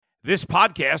This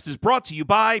podcast is brought to you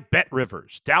by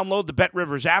BetRivers. Download the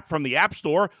BetRivers app from the App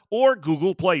Store or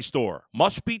Google Play Store.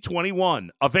 Must be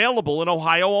 21. Available in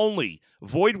Ohio only.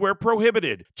 Void where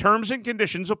prohibited. Terms and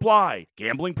conditions apply.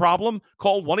 Gambling problem?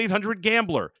 Call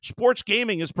 1-800-GAMBLER. Sports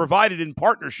gaming is provided in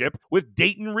partnership with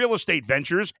Dayton Real Estate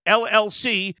Ventures,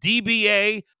 LLC,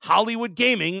 DBA, Hollywood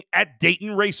Gaming at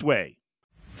Dayton Raceway.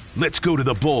 Let's go to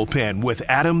the bullpen with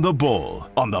Adam the Bull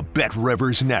on the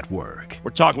BetRivers Network.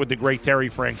 We're talking with the great Terry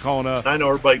Francona. I know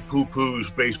everybody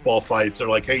poo-poos baseball fights. They're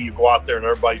like, hey, you go out there and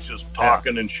everybody's just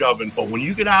talking and shoving. But when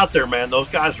you get out there, man, those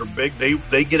guys are big.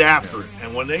 They get after it.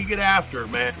 And when they get after it,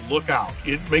 man, look out.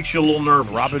 It makes you a little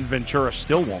nervous. Robin Ventura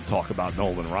still won't talk about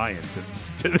Nolan Ryan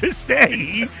to this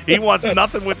day. He wants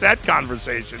nothing with that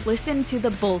conversation. Listen to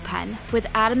The Bullpen with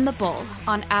Adam the Bull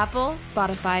on Apple,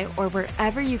 Spotify, or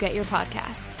wherever you get your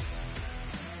podcasts.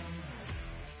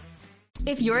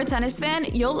 If you're a tennis fan,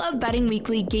 you'll love Betting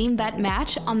Weekly Game Bet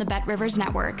Match on the BetRivers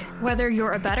Network. Whether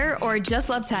you're a bettor or just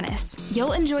love tennis,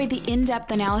 you'll enjoy the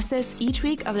in-depth analysis each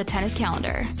week of the tennis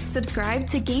calendar. Subscribe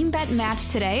to Game Bet Match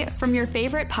today from your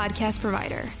favorite podcast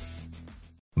provider.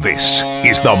 This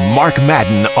is the Mark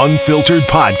Madden Unfiltered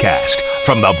Podcast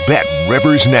from the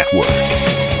BetRivers Network.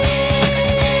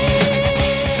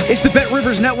 It's the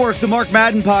BetRivers Network, the Mark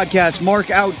Madden Podcast. Mark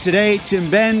out today, Tim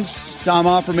Benz, Tom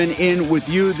Offerman in with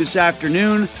you this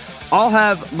afternoon. I'll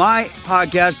have my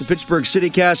podcast, the Pittsburgh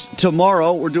CityCast,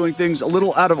 tomorrow. We're doing things a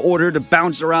little out of order to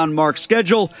bounce around Mark's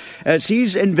schedule as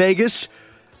he's in Vegas,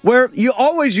 where you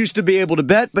always used to be able to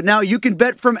bet, but now you can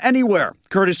bet from anywhere,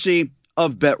 courtesy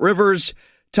of BetRivers.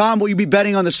 Tom, will you be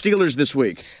betting on the Steelers this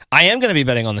week? I am going to be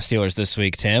betting on the Steelers this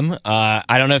week, Tim. I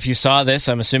don't know if you saw this.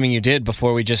 I'm assuming you did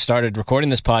before we just started recording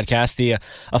this podcast. The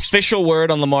official word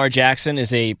on Lamar Jackson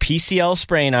is a PCL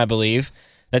sprain, I believe.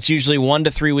 That's usually 1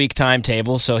 to 3 week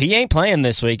timetable, so he ain't playing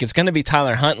this week. It's going to be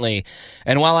Tyler Huntley.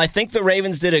 And while I think the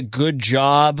Ravens did a good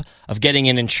job of getting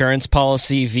an insurance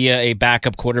policy via a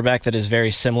backup quarterback that is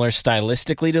very similar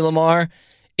stylistically to Lamar,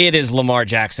 it is Lamar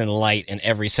Jackson light in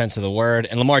every sense of the word.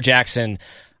 And Lamar Jackson,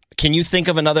 can you think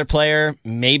of another player,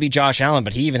 maybe Josh Allen,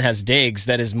 but he even has Diggs,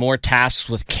 that is more tasked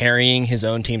with carrying his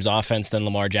own team's offense than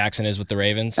Lamar Jackson is with the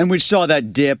Ravens? And we saw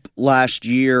that dip last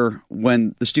year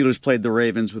when the Steelers played the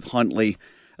Ravens with Huntley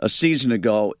a season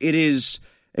ago. It is,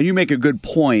 and you make a good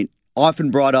point,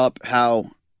 often brought up how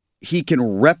he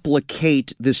can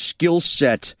replicate the skill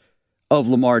set of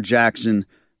Lamar Jackson,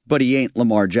 but he ain't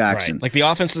Lamar Jackson. Right. Like, the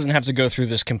offense doesn't have to go through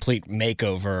this complete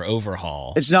makeover,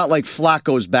 overhaul. It's not like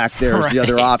Flacco's back there as the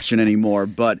other option anymore,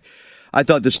 but I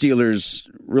thought the Steelers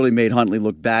really made Huntley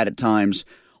look bad at times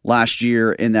last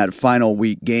year in that final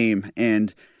week game.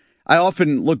 And I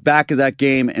often look back at that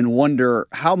game and wonder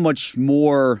how much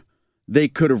more they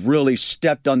could have really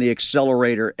stepped on the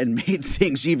accelerator and made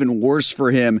things even worse for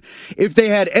him if they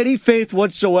had any faith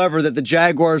whatsoever that the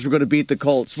Jaguars were going to beat the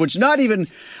Colts, which I don't even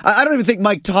think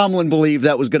Mike Tomlin believed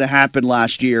that was going to happen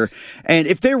last year. And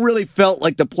if they really felt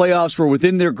like the playoffs were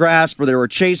within their grasp or they were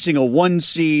chasing a 1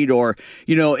 seed or,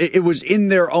 it was in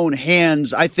their own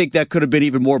hands, I think that could have been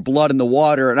even more blood in the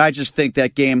water. And I just think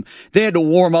that game, they had to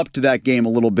warm up to that game a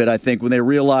little bit, I think, when they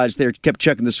realized they kept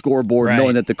checking the scoreboard, right,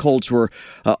 knowing that the Colts were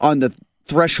on the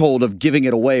threshold of giving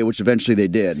it away, which eventually they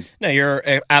did. No, you're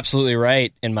absolutely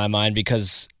right in my mind,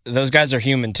 because those guys are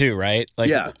human too, right?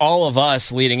 Like, all of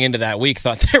us leading into that week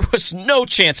thought there was no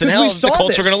chance in hell the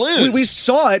Colts were going to lose. We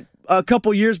saw it a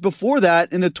couple years before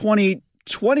that in the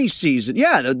 2020 season.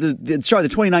 Yeah, the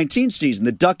 2019 season,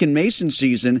 the Duck and Mason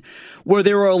season, where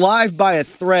they were alive by a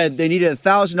thread. They needed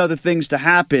 1,000 other things to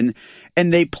happen,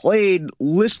 and they played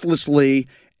listlessly,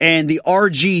 and the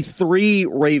RG3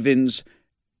 Ravens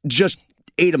just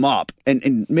ate them up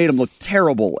and made them look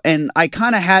terrible. And I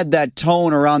kind of had that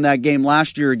tone around that game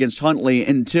last year against Huntley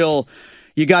until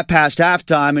you got past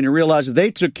halftime and you realized if they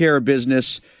took care of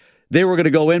business, they were going to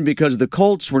go in because the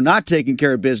Colts were not taking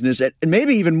care of business, and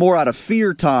maybe even more out of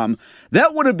fear, Tom.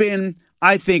 That would have been,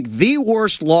 I think, the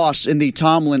worst loss in the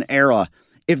Tomlin era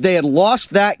if they had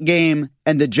lost that game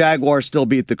and the Jaguars still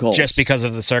beat the Colts. Just because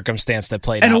of the circumstance that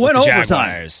played out with the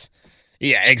Jaguars.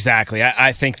 Yeah, exactly.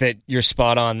 I think that you're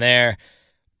spot on there.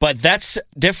 But that's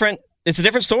different. It's a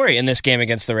different story in this game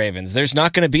against the Ravens. There's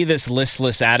not going to be this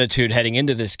listless attitude heading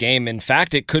into this game. In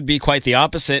fact, it could be quite the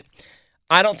opposite.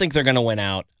 I don't think they're going to win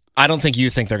out. I don't think you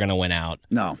think they're going to win out.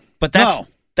 No. But that's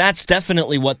that's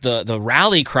definitely what the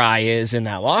rally cry is in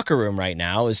that locker room right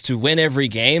now, is to win every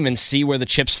game and see where the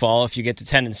chips fall if you get to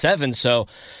 10-7. So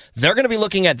they're going to be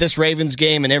looking at this Ravens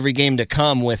game and every game to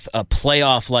come with a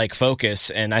playoff-like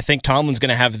focus, and I think Tomlin's going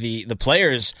to have the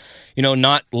players,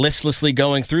 not listlessly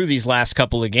going through these last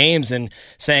couple of games and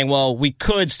saying, well, we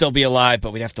could still be alive,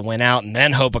 but we'd have to win out and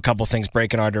then hope a couple things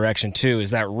break in our direction too. Is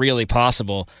that really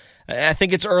possible? I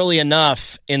think it's early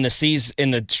enough in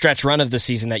the stretch run of the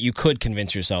season that you could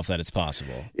convince yourself that it's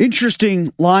possible.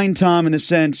 Interesting line, Tom, in the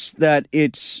sense that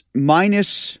it's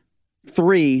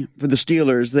 -3 for the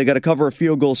Steelers. They got to cover a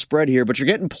field goal spread here, but you're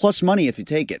getting plus money if you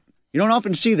take it. You don't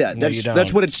often see that. No,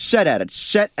 That's what it's set at. It's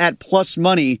set at plus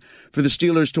money for the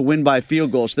Steelers to win by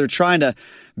field goals. So they're trying to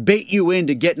bait you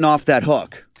into getting off that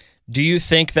hook. Do you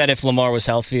think that if Lamar was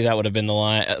healthy, that would have been the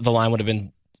line? The line would have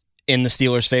been in the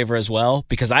Steelers' favor as well?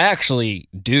 Because I actually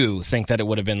do think that it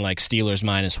would have been like Steelers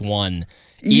 -1,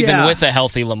 even with a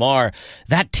healthy Lamar.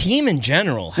 That team in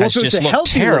general has just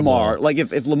looked terrible. Lamar, like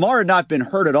if Lamar had not been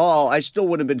hurt at all, I still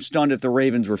would have been stunned if the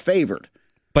Ravens were favored.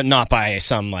 But not by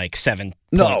some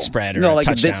 7-point spread or a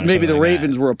touchdown. Maybe the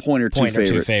Ravens that. were a point or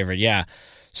two favored. Yeah.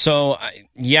 So,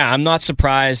 I'm not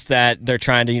surprised that they're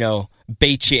trying to,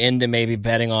 bait you into maybe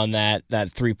betting on that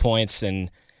 3 points,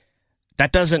 and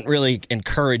that doesn't really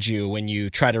encourage you when you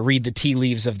try to read the tea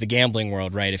leaves of the gambling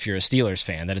world, right? If you're a Steelers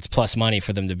fan, that it's plus money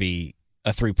for them to be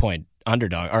a 3-point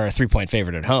underdog or a 3-point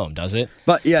favorite at home, does it?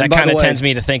 But yeah, that kind of tends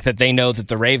me to think that they know that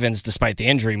the Ravens, despite the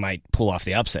injury, might pull off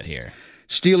the upset here.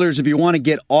 Steelers, if you want to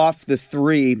get off the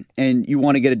 3 and you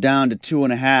want to get it down to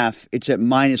 2.5, it's at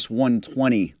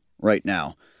 -120 right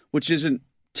now, which isn't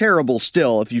terrible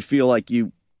still if you feel like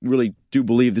you really do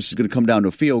believe this is going to come down to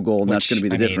a field goal, and that's going to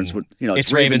be the difference.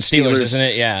 It's Ravens Steelers, isn't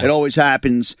it? Yeah. It always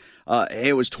happens.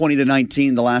 It was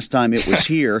 20-19 the last time it was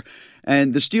here.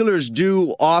 And the Steelers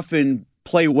do often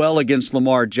play well against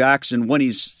Lamar Jackson when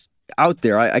he's out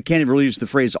there. I can't even really use the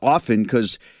phrase often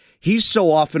because he's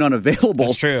so often unavailable.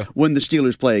 That's true. When the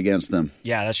Steelers play against them.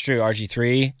 Yeah, that's true.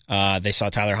 RG3, they saw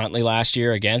Tyler Huntley last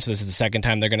year again, so this is the second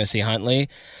time they're going to see Huntley.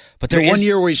 But the one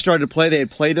year where he started to play, they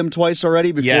had played them twice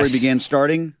already before he began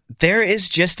starting. There is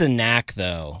just a knack,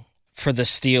 though, for the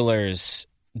Steelers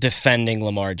defending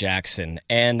Lamar Jackson.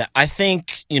 And I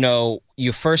think,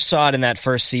 you first saw it in that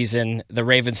first season. The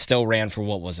Ravens still ran for,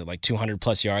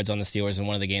 200-plus yards on the Steelers in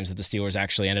one of the games that the Steelers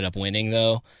actually ended up winning,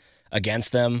 though,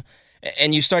 against them.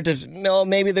 And you start to,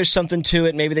 maybe there's something to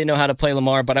it. Maybe they know how to play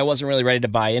Lamar, but I wasn't really ready to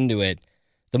buy into it.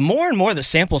 The more and more the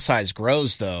sample size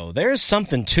grows, though, there's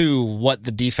something to what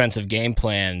the defensive game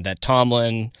plan that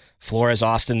Tomlin, Flores,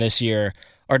 Austin this year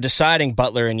are deciding,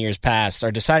 Butler in years past, are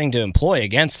deciding to employ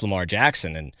against Lamar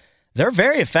Jackson. And they're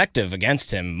very effective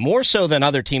against him, more so than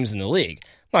other teams in the league.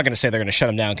 I'm not going to say they're going to shut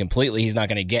him down completely. He's not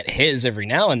going to get his every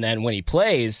now and then when he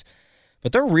plays,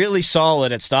 but they're really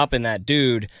solid at stopping that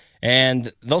dude.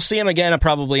 And they'll see him again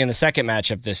probably in the second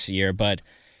matchup this year, but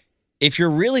if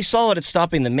you're really solid at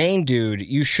stopping the main dude,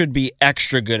 you should be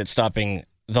extra good at stopping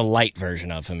the light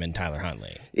version of him in Tyler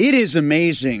Huntley. It is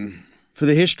amazing for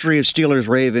the history of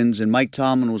Steelers-Ravens, and Mike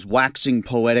Tomlin was waxing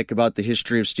poetic about the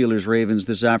history of Steelers-Ravens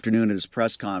this afternoon at his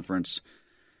press conference,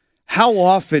 how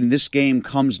often this game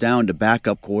comes down to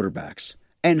backup quarterbacks,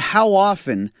 and how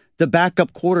often the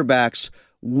backup quarterbacks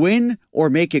win or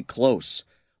make it close.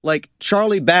 Like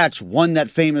Charlie Batch won that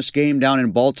famous game down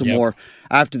in Baltimore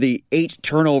after the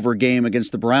 8-turnover game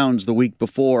against the Browns the week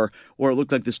before, where it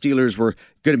looked like the Steelers were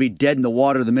going to be dead in the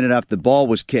water the minute after the ball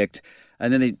was kicked.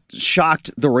 And then they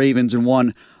shocked the Ravens and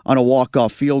won on a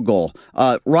walk-off field goal.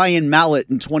 Ryan Mallett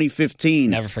in 2015.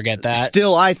 Never forget that.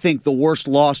 Still, I think the worst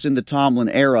loss in the Tomlin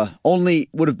era. Only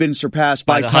would have been surpassed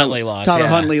by Tyler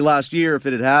Huntley last year if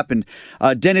it had happened.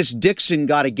 Dennis Dixon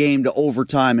got a game to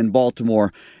overtime in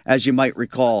Baltimore, as you might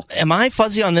recall. Am I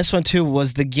fuzzy on this one, too?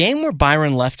 Was the game where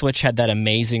Byron Leftwich had that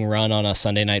amazing run on a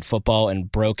Sunday Night Football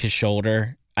and broke his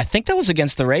shoulder? I think that was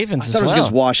against the Ravens as well. I thought it was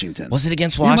against Washington. Was it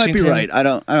against Washington? You might be right. I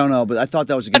don't know, but I thought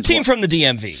that was against a team from the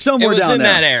DMV. Somewhere down there. It was in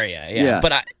that area. Yeah.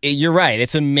 But you're right.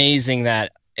 It's amazing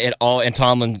that it all, and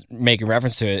Tomlin making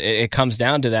reference to it, it comes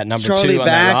down to that number Charlie 2 on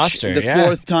Batch, that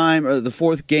roster. The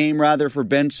fourth game for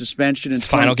Ben's suspension.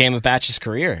 Final game of Batch's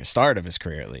career, start of his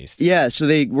career at least. Yeah, so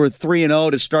they were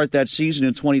 3-0 to start that season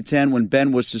in 2010 when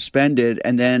Ben was suspended,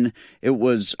 and then it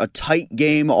was a tight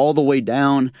game all the way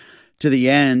down to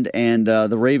the end, and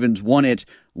the Ravens won it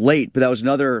late. But that was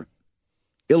another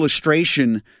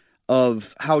illustration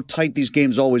of how tight these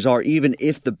games always are, even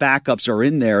if the backups are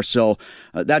in there. So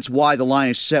that's why the line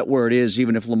is set where it is,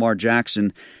 even if Lamar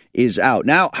Jackson is out.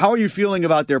 Now, how are you feeling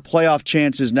about their playoff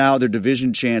chances now, their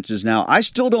division chances now? I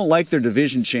still don't like their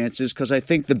division chances because I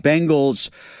think the Bengals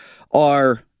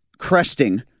are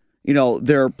cresting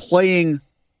they're playing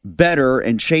better,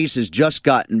 and Chase has just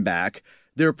gotten back.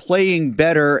 They're playing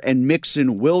better, and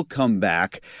Mixon will come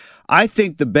back. I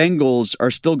think the Bengals are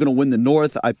still going to win the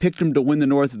North. I picked them to win the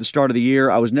North at the start of the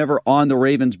year. I was never on the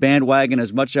Ravens bandwagon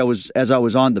as much as I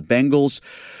was on the Bengals.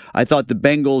 I thought the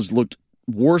Bengals looked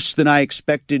worse than I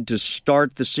expected to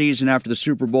start the season after the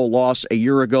Super Bowl loss a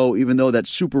year ago, even though that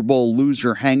Super Bowl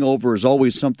loser hangover is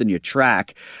always something you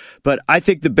track. But I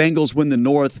think the Bengals win the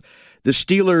North. The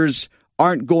Steelers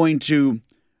aren't going to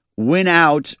win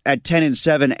out at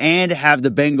 10-7 and have the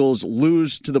Bengals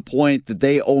lose to the point that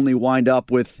they only wind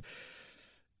up with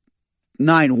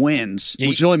 9 wins,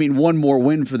 which would only mean one more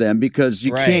win for them, because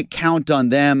you can't count on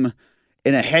them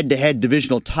in a head-to-head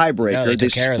divisional tiebreaker. No, they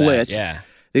split.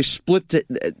 They split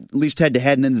at least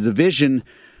head-to-head, and then the division,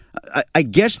 I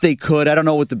guess they could. I don't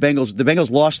know what the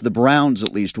Bengals lost to the Browns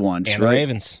at least once, and right? the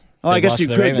Ravens. Oh, I guess you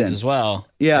could Ravens then as well.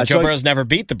 Yeah, and Joe Burrow's never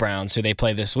beat the Browns, who they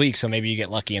play this week, so maybe you get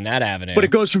lucky in that avenue. But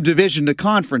it goes from division to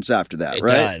conference after that,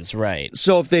 right? It does, right.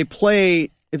 So if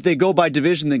they go by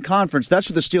division then conference, that's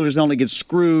where the Steelers not only get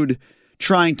screwed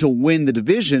trying to win the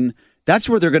division, that's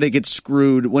where they're going to get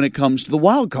screwed when it comes to the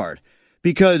wild card.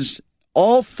 Because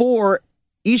all 4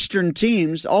 Eastern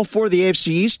teams, all 4 of the AFC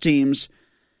East teams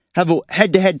have a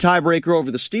head-to-head tiebreaker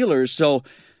over the Steelers, so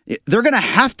they're going to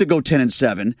have to go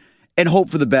 10-7. And hope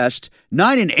for the best.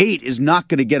 9-8 is not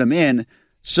going to get them in.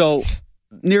 So,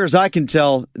 near as I can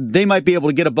tell, they might be able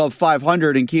to get above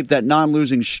 500 and keep that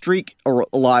non-losing streak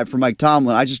alive for Mike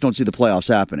Tomlin. I just don't see the playoffs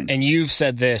happening. And you've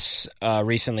said this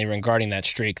recently regarding that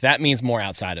streak. That means more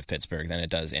outside of Pittsburgh than it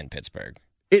does in Pittsburgh.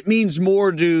 It means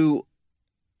more to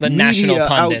the national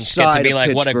pundits get to be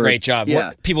like, what a great job.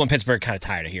 Yeah. People in Pittsburgh are kind of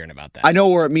tired of hearing about that. I know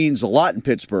where it means a lot in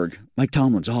Pittsburgh. Mike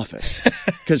Tomlin's office.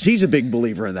 Because he's a big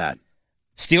believer in that.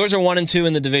 Steelers are 1-2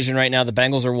 in the division right now. The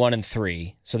Bengals are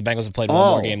 1-3. So the Bengals have played one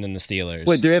more game than the Steelers.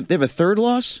 Wait, they have a third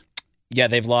loss? Yeah,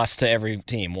 they've lost to every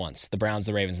team once. The Browns,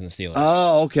 the Ravens, and the Steelers.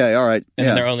 Oh, okay, all right. And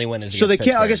then their only win is so against they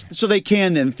can. Pittsburgh. I guess so. They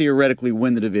can then theoretically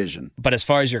win the division. But as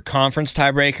far as your conference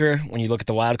tiebreaker, when you look at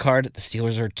the wild card, the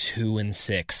Steelers are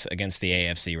 2-6 against the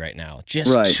AFC right now.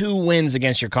 Just 2 wins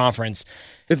against your conference.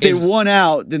 If they won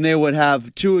out, then they would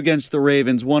have 2 against the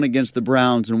Ravens, 1 against the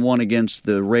Browns, and 1 against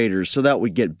the Raiders. So that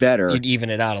would get better. You'd even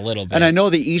it out a little bit. And I know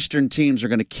the Eastern teams are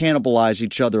going to cannibalize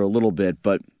each other a little bit,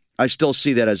 but I still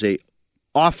see that as a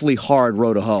awfully hard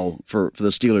row to hoe for the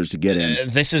Steelers to get in.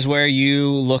 This is where you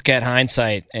look at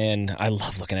hindsight, and I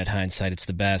love looking at hindsight. It's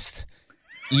the best.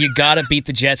 You got to beat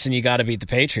the Jets and you got to beat the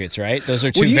Patriots, right? Those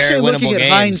are 2 very winnable games. When you say looking at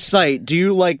hindsight, do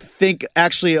you think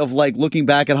actually of looking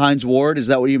back at Hines Ward? Is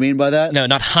that what you mean by that? No,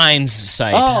 not Hines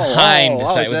sight.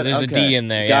 There's a D in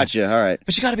there. Gotcha. Yeah. All right.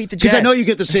 But you got to beat the Jets. Because I know you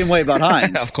get the same way about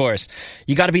Hines. Of course.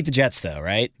 You got to beat the Jets, though,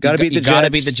 right? Got to beat the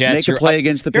Jets. Make a play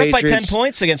against the Patriots. You're up by 10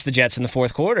 points against the Jets in the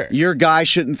fourth quarter. Your guy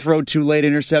shouldn't throw 2 late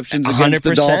interceptions against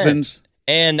the Dolphins.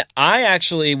 And I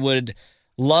actually would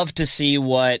love to see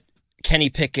what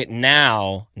Kenny Pickett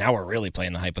now we're really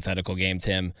playing the hypothetical game,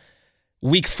 Tim.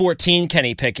 Week 14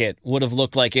 Kenny Pickett would have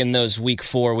looked like in those week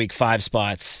 4, week 5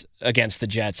 spots against the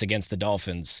Jets, against the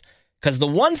Dolphins. Because the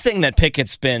one thing that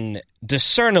Pickett's been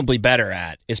discernibly better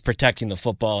at is protecting the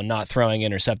football and not throwing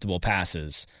interceptable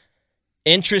passes.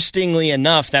 Interestingly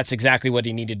enough, that's exactly what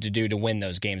he needed to do to win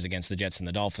those games against the Jets and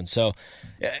the Dolphins. So,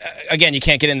 again, you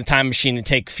can't get in the time machine and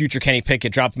take future Kenny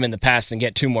Pickett, drop him in the past, and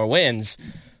get 2 more wins.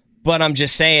 But I'm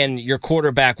just saying your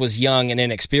quarterback was young and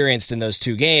inexperienced in those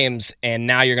 2 games, and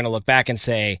now you're going to look back and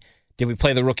say, did we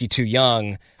play the rookie too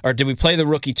young, or did we play the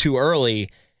rookie too early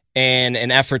in an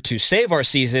effort to save our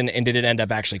season, and did it end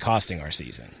up actually costing our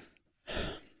season?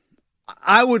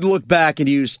 I would look back and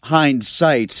use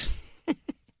hindsight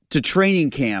to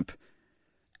training camp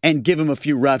and give him a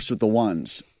few reps with the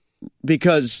ones.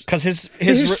 Because his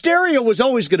hysteria was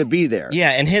always going to be there.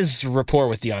 Yeah, and his rapport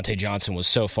with Deontay Johnson was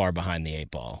so far behind the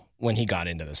 8 ball when he got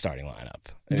into the starting lineup.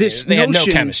 They had no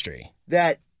chemistry.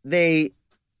 That they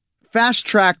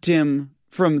fast-tracked him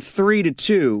from 3 to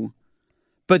 2,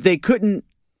 but they couldn't,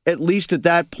 at least at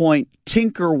that point,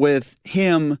 tinker with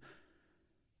him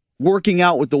working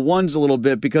out with the ones a little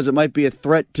bit because it might be a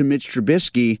threat to Mitch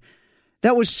Trubisky.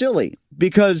 That was silly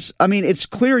because, it's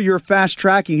clear you're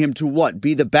fast-tracking him to what?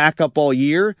 Be the backup all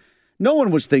year? No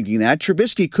one was thinking that.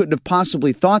 Trubisky couldn't have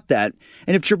possibly thought that.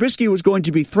 And if Trubisky was going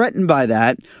to be threatened by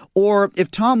that, or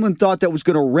if Tomlin thought that was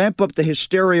going to ramp up the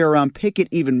hysteria around Pickett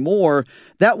even more,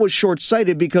 that was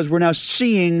short-sighted because we're now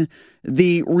seeing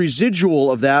the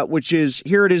residual of that, which is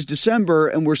here it is December,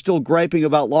 and we're still griping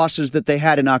about losses that they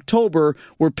had in October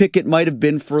where Pickett might have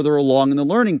been further along in the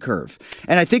learning curve.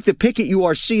 And I think the Pickett you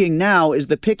are seeing now is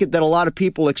the Pickett that a lot of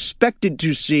people expected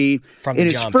to see in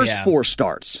his first 4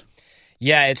 starts.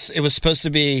 Yeah, it was supposed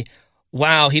to be,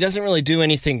 wow, he doesn't really do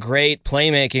anything great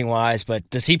playmaking-wise, but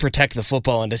does he protect the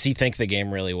football and does he think the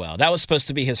game really well? That was supposed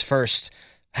to be his first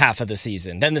half of the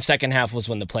season. Then the second half was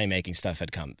when the playmaking stuff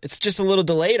had come. It's just a little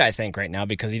delayed, I think, right now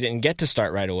because he didn't get to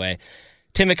start right away.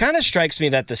 Tim, it kind of strikes me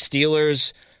that the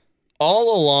Steelers,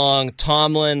 all along,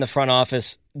 Tomlin, the front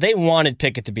office, they wanted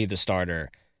Pickett to be the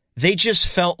starter. They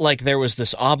just felt like there was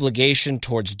this obligation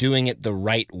towards doing it the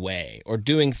right way or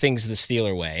doing things the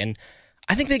Steeler way. And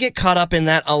I think they get caught up in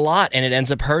that a lot, and it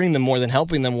ends up hurting them more than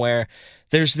helping them, where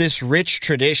there's this rich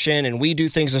tradition and we do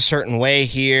things a certain way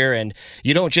here, and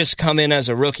you don't just come in as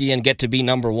a rookie and get to be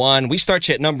number one. We start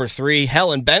you at number 3.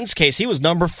 Hell, in Ben's case, he was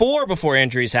number 4 before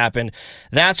injuries happened.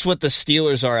 That's what the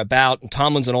Steelers are about. And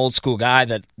Tomlin's an old school guy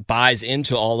that buys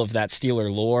into all of that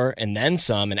Steeler lore and then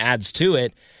some and adds to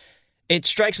it. It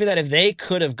strikes me that if they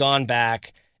could have gone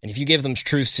back, and if you give them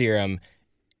truth serum,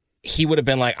 he would have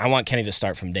been like, I want Kenny to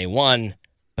start from day one.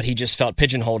 But he just felt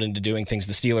pigeonholed into doing things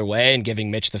the Steeler way and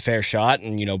giving Mitch the fair shot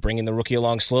and, bringing the rookie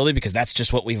along slowly because that's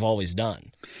just what we've always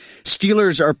done.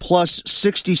 Steelers are plus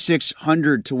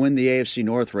 6,600 to win the AFC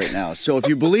North right now. So if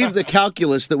you believe the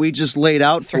calculus that we just laid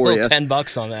out for you.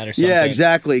 $10 on that or something. Yeah,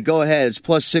 exactly. Go ahead. It's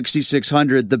plus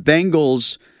 6,600. The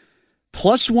Bengals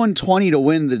plus 120 to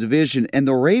win the division, and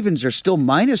the Ravens are still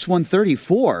minus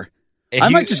 134. I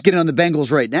might just get on the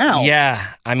Bengals right now. Yeah,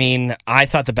 I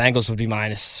thought the Bengals would be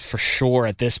minus for sure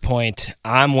at this point.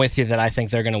 I'm with you that I think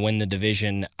they're going to win the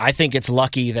division. I think it's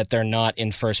lucky that they're not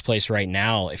in first place right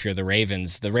now if you're the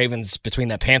Ravens. The Ravens, between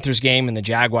that Panthers game and the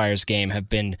Jaguars game,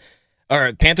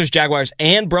 Panthers, Jaguars,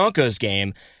 and Broncos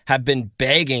game have been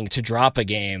begging to drop a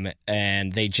game,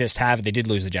 and they just have. They did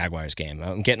lose the Jaguars game.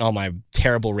 I'm getting all my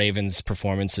terrible Ravens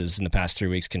performances in the past 3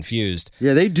 weeks confused.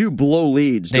 Yeah, they do blow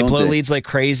leads, They blow leads like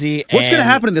crazy. What's going to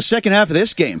happen in the second half of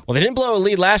this game? Well, they didn't blow a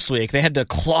lead last week. They had to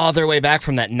claw their way back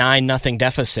from that 9-0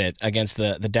 deficit against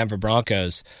the Denver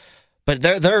Broncos. But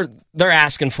they're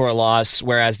asking for a loss,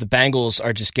 whereas the Bengals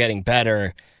are just getting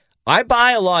better. I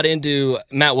buy a lot into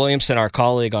Matt Williamson, our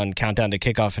colleague on Countdown to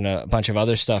Kickoff and a bunch of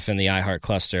other stuff in the iHeart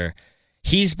cluster.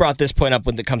 He's brought this point up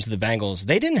when it comes to the Bengals.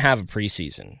 They didn't have a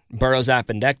preseason. Burrow's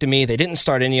appendectomy. They didn't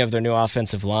start any of their new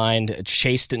offensive line.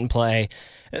 Chase didn't play.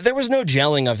 There was no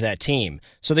gelling of that team.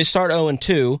 So they start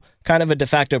 0-2, kind of a de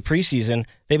facto preseason.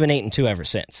 They've been 8-2 ever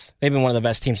since. They've been one of the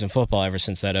best teams in football ever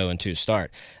since that 0-2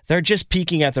 start. They're just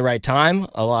peaking at the right time,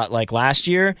 a lot like last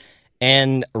year.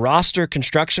 And roster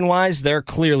construction-wise, they're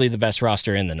clearly the best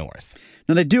roster in the North.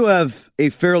 Now, they do have a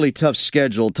fairly tough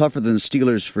schedule, tougher than the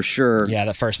Steelers for sure. Yeah,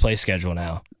 the first-place schedule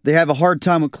now. They have a hard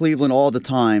time with Cleveland all the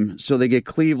time, so they get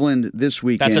Cleveland this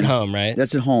weekend. That's at home, right?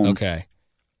 That's at home. Okay.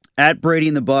 At Brady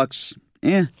and the Bucks,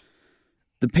 The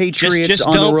Patriots just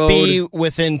on the road. Just don't be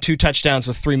within 2 touchdowns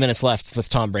with 3 minutes left with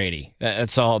Tom Brady.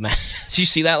 That's all, man. Did you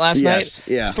see that last night?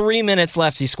 Yeah. 3 minutes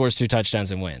left, he scores 2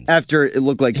 touchdowns and wins. After it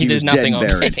looked like he was did nothing dead and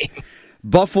buried. on game.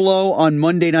 Buffalo on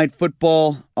Monday Night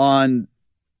Football on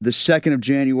the 2nd of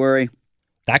January.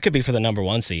 That could be for the number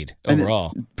 1 seed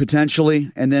overall.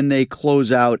 Potentially. And then they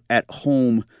close out at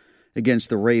home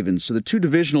against the Ravens. So the 2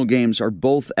 divisional games are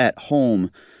both at home.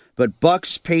 But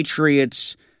Bucks,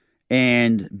 Patriots,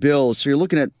 and Bills. So you're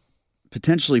looking at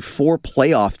potentially 4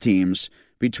 playoff teams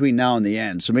between now and the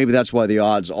end. So maybe that's why the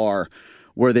odds are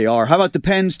where they are. How about the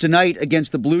Pens tonight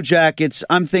against the Blue Jackets?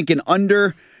 I'm thinking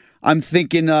under. I'm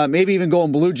thinking maybe even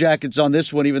going Blue Jackets on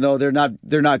this one, even though they're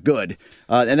not good.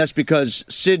 And that's because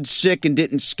Sid's sick and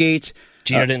didn't skate.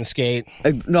 Gino didn't skate.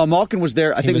 No, Malkin was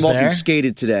there. I think Malkin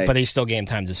skated today. But he's still game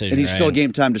time decision. And he's right? still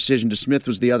game time decision. DeSmith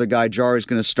was the other guy. Jari's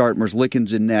going to start.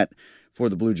 Merzlikins in net for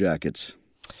the Blue Jackets.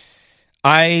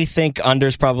 I think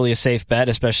under's probably a safe bet,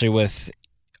 especially with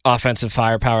offensive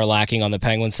firepower lacking on the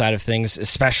Penguins side of things,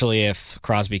 especially if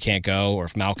Crosby can't go or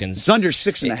if Malkin's... It's under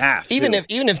 6.5.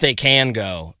 Even if they can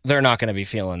go, they're not going to be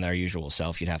feeling their usual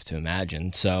self, you'd have to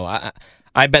imagine. So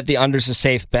I bet the under's a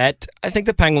safe bet. I think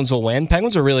the Penguins will win.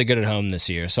 Penguins are really good at home this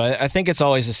year, so I think it's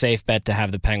always a safe bet to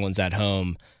have the Penguins at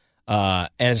home, and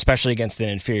especially against an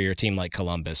inferior team like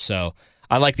Columbus. So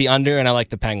I like the under, and I like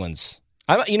the Penguins.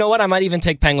 You know what? I might even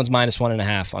take Penguins minus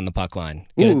 1.5 on the puck line.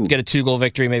 Get a 2-goal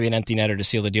victory, maybe an empty netter to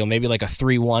seal the deal. Maybe like a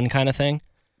 3-1 kind of thing.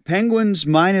 Penguins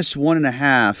minus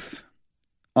 1.5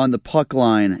 on the puck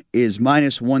line is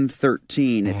minus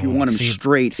 113. If you want them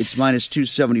straight, it's minus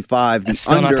 275. That's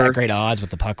still not that great odds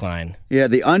with the puck line. Yeah,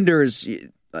 the under is...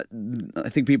 I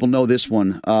think people know this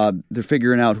one. They're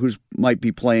figuring out who might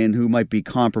be playing, who might be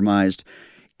compromised.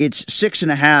 It's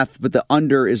 6.5, but the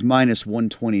under is minus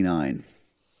 129.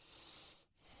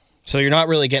 So you're not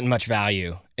really getting much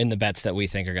value in the bets that we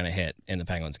think are going to hit in the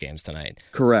Penguins games tonight.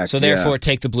 Correct. So therefore,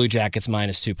 take the Blue Jackets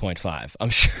minus 2.5. I'm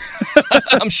sure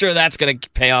I'm sure that's going to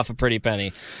pay off a pretty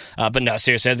penny. But no,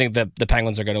 seriously, I think the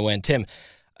Penguins are going to win. Tim,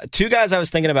 two guys I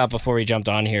was thinking about before we jumped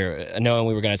on here, knowing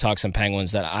we were going to talk some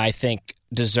Penguins that I think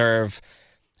deserve,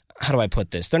 how do I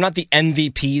put this? They're not the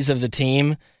MVPs of the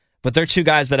team, but they're two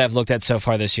guys that I've looked at so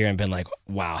far this year and been like,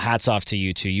 wow, hats off to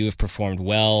you two. You have performed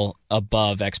well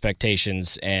above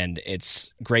expectations, and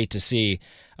it's great to see.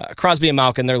 Crosby and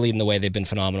Malkin, they're leading the way. They've been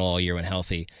phenomenal all year when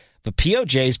healthy. But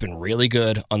POJ's been really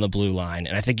good on the blue line,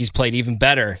 and I think he's played even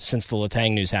better since the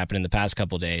Letang news happened in the past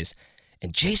couple days.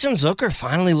 And Jason Zucker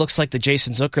finally looks like the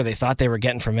Jason Zucker they thought they were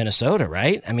getting from Minnesota,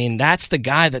 right? I mean, that's the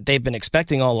guy that they've been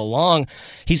expecting all along.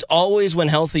 He's always, when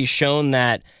healthy, shown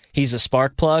that he's a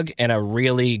spark plug and a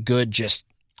really good just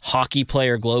hockey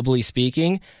player, globally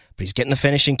speaking. But he's getting the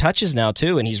finishing touches now,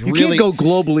 too, and he's really... You can't go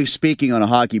globally speaking on a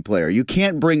hockey player. You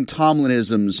can't bring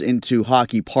Tomlinisms into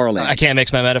hockey parlance. I can't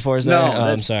mix my metaphors there? No.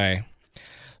 I'm sorry.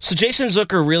 So Jason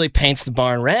Zucker really paints the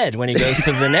barn red when he goes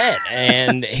to the net,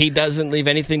 and he doesn't leave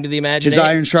anything to the imagination. His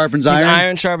iron sharpens iron? His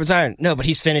iron sharpens iron. No, but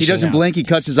he's finishing He doesn't now. blink, he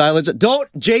cuts his eyelids.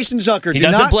 Jason Zucker, He do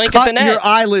doesn't not blink at cut the net. your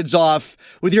eyelids off.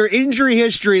 With your injury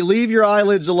history, leave your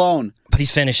eyelids alone. But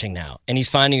he's finishing now, and he's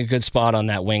finding a good spot on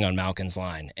that wing on Malkin's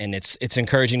line, and it's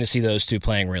encouraging to see those two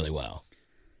playing really well.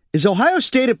 Is Ohio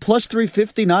State at plus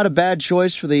 350 not a bad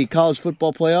choice for the college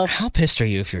football playoff? How pissed are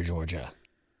you if you're Georgia?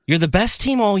 You're the best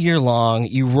team all year long.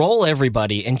 You roll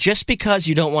everybody, and just because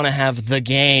you don't want to have the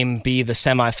game be the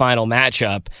semifinal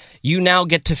matchup, you now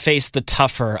get to face the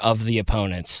tougher of the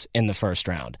opponents in the first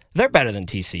round. They're better than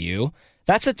TCU.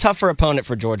 That's a tougher opponent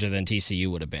for Georgia than TCU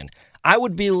would have been. I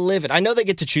would be livid. I know they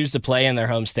get to choose to play in their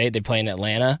home state. They play in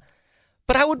Atlanta.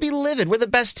 But I would be livid. We're the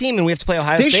best team, and we have to play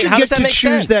Ohio State. How does that make sense? They should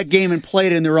get to choose that game and play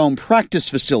it in their own practice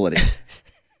facility.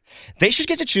 They should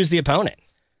get to choose the opponent.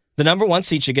 The number 1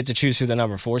 seed should get to choose who the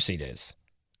number 4 seed is.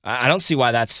 I don't see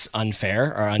why that's unfair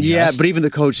or unjust. Yeah, but even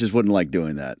the coaches wouldn't like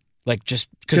doing that. Like, just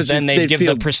because then they'd give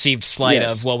the perceived slight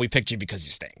Yes. of, well, we picked you because you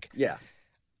stink. Yeah.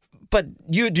 But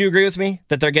do you agree with me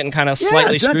that they're getting kind of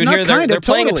slightly screwed here? They're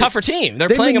playing a tougher team. They're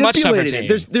playing a much tougher team.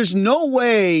 There's no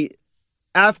way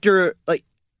after, like,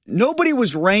 nobody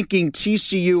was ranking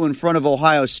TCU in front of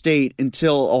Ohio State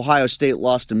until Ohio State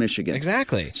lost to Michigan.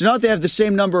 Exactly. So now that they have the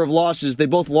same number of losses, they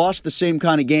both lost the same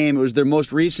kind of game. It was their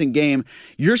most recent game.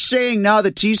 You're saying now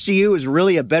that TCU is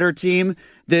really a better team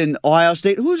than Ohio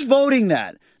State? Who's voting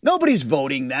that? Nobody's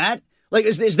voting that. Like,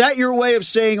 is that your way of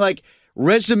saying, like,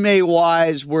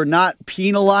 resume-wise, we're not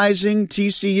penalizing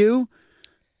TCU?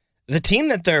 The team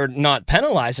that they're not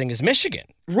penalizing is Michigan.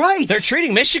 Right. They're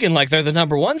treating Michigan like they're the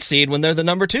number 1 seed when they're the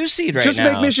number 2 seed right now. Just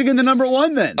make Michigan the number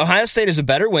 1 then. Ohio State is a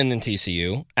better win than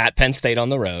TCU at Penn State on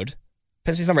the road.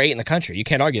 Penn State's number 8 in the country. You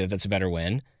can't argue that that's a better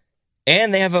win.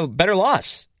 And they have a better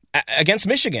loss against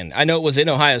Michigan. I know it was in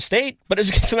Ohio State, but it was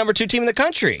against the number 2 team in the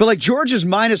country. But like Georgia's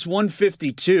minus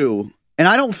 152, and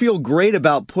I don't feel great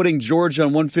about putting Georgia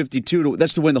on 152.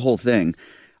 That's to win the whole thing.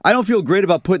 I don't feel great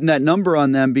about putting that number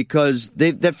on them because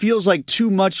that feels like too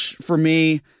much for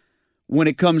me when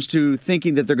it comes to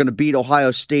thinking that they're going to beat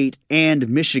Ohio State and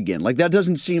Michigan. Like, that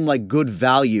doesn't seem like good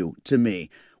value to me.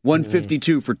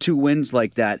 152 for 2 wins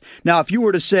like that. Now, if you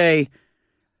were to say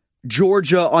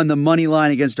Georgia on the money line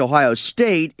against Ohio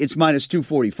State, it's minus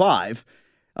 245.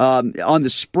 On the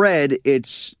spread,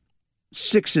 it's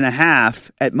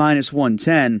 6.5 at minus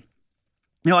 110.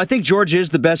 You know, I think Georgia is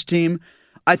the best team.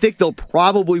 I think they'll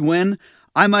probably win.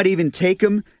 I might even take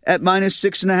them at minus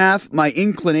 6.5. My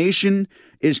inclination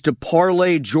is to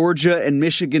parlay Georgia and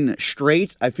Michigan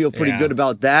straight. I feel pretty good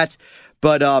about that.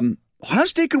 But Ohio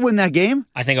State could win that game.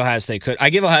 I think Ohio State could.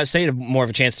 I give Ohio State more of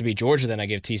a chance to beat Georgia than I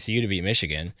give TCU to beat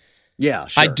Michigan. Yeah,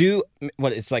 sure. I do.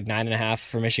 It's like 9.5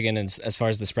 for Michigan as far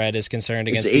as the spread is concerned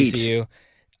against It's 8. TCU.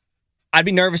 I'd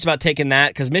be nervous about taking that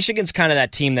because Michigan's kind of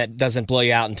that team that doesn't blow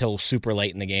you out until super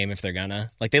late in the game if they're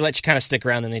gonna. Like, they let you kind of stick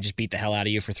around and they just beat the hell out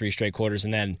of you for 3 straight quarters.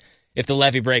 And then if the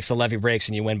levee breaks, the levee breaks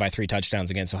and you win by 3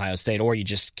 touchdowns against Ohio State, or you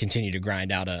just continue to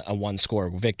grind out a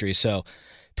 1-score victory. So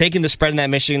taking the spread in that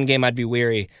Michigan game, I'd be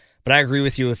weary. But I agree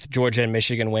with you with Georgia and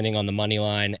Michigan winning on the money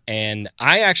line. And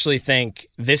I actually think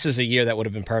this is a year that would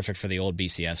have been perfect for the old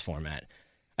BCS format.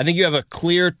 I think you have a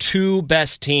clear 2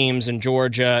 best teams in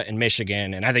Georgia and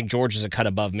Michigan, and I think Georgia's a cut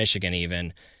above Michigan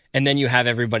even. And then you have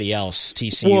everybody else,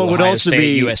 TCU, Ohio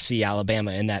State, USC,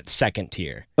 Alabama in that second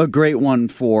tier. A great one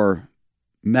for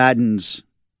Madden's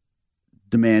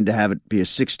demand to have it be a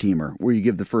 6-teamer, where you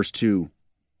give the first 2,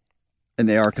 and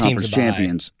they are conference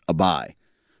champions, a bye.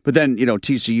 But then, you know,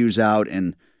 TCU's out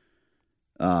and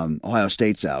Ohio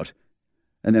State's out.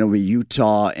 And then it'll be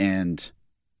Utah and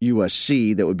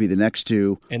USC that would be the next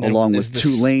two, and along with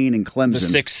Tulane and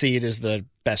Clemson. The 6th seed is the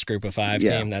best group of 5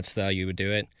 team. That's how you would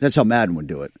do it. That's how Madden would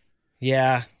do it.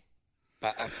 Yeah.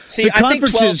 See, I think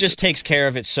 12 just takes care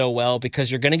of it so well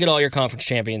because you're going to get all your conference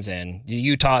champions in.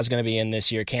 Utah is going to be in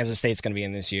this year. Kansas State's going to be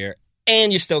in this year.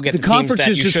 And you still get the conferences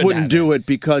teams that you just wouldn't do it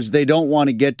because they don't want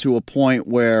to get to a point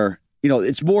where,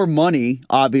 it's more money,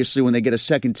 obviously, when they get a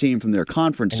second team from their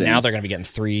conference. And now they're going to be getting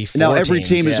 3, 4 Now every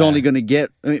teams, team is only going to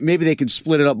get, maybe they can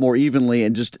split it up more evenly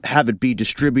and just have it be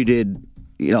distributed.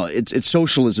 It's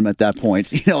socialism at that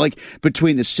point, like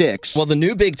between the 6. Well, the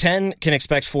new Big Ten can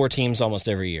expect 4 teams almost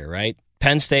every year, right?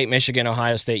 Penn State, Michigan,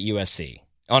 Ohio State, USC.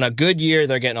 On a good year,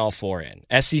 they're getting all 4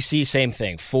 in. SEC, same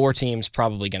thing. 4 teams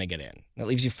probably going to get in. That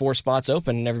leaves you 4 spots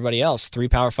open and everybody else. 3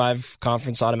 Power 5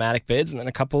 conference automatic bids and then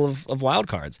a couple of wild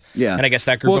cards. Yeah. And I guess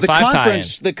that group of 5 tie-in.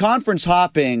 The conference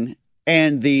hopping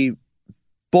and the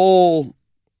bowl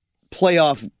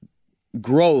playoff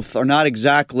growth are not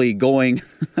exactly going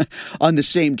on the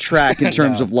same track in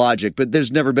terms of logic, but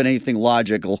there's never been anything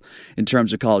logical in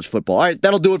terms of college football. All right,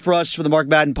 that'll do it for us for the Mark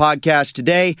Madden podcast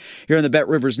today here on the Bet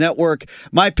Rivers Network.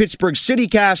 My Pittsburgh City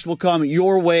cast will come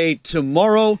your way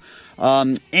tomorrow,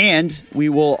 and we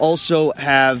will also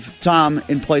have Tom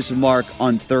in place of Mark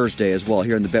on Thursday as well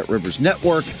here on the Bet Rivers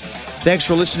Network. Thanks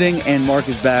for listening, and Mark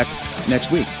is back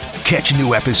next week. Catch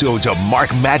new episodes of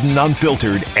Mark Madden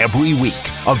Unfiltered every week.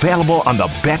 Available on the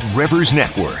Bet Rivers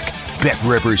Network,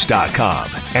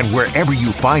 BetRivers.com, and wherever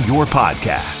you find your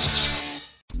podcasts.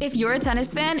 If you're a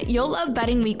tennis fan, you'll love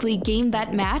Betting Weekly Game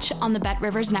Bet Match on the Bet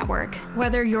Rivers Network.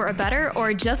 Whether you're a bettor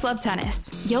or just love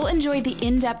tennis, you'll enjoy the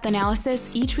in-depth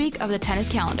analysis each week of the tennis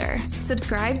calendar.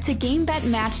 Subscribe to Game Bet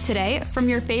Match today from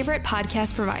your favorite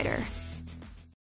podcast provider.